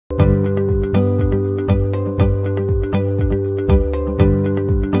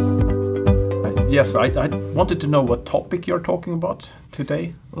Yes, I wanted to know what topic you're talking about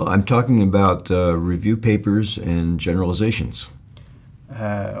today. Well, I'm talking about review papers and generalizations.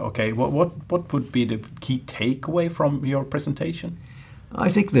 Okay, what would be the key takeaway from your presentation? I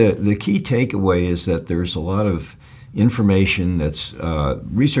think the key takeaway is that there's a lot of information that's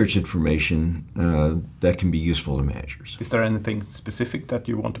research information that can be useful to managers. Is there anything specific that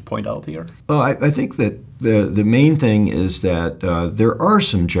you want to point out here? Well, I think that the main thing is that there are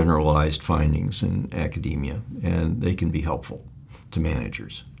some generalized findings in academia, and they can be helpful to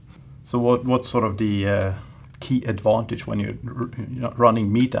managers. So what's sort of the key advantage when you're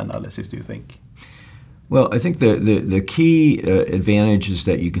running meta-analysis, do you think? Well, I think the key advantage is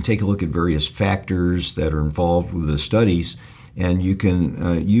that you can take a look at various factors that are involved with the studies, and you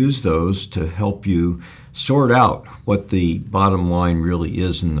can use those to help you sort out what the bottom line really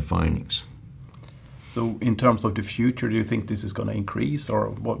is in the findings. So in terms of the future, do you think this is going to increase,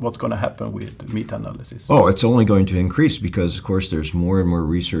 or what's going to happen with meta-analysis? Oh, it's only going to increase because, of course, there's more and more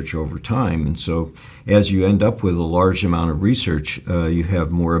research over time. And so as you end up with a large amount of research, you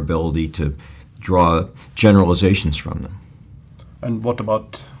have more ability to draw generalizations from them. And what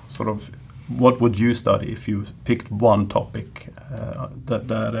about sort of, what would you study if you picked one topic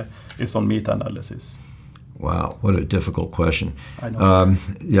that is on meta-analysis? Wow, what a difficult question. I know.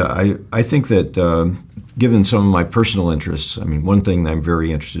 Yeah, I think that given some of my personal interests, I mean, one thing that I'm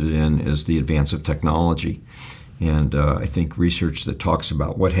very interested in is the advance of technology. And I think research that talks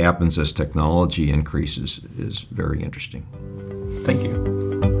about what happens as technology increases is very interesting. Thank you.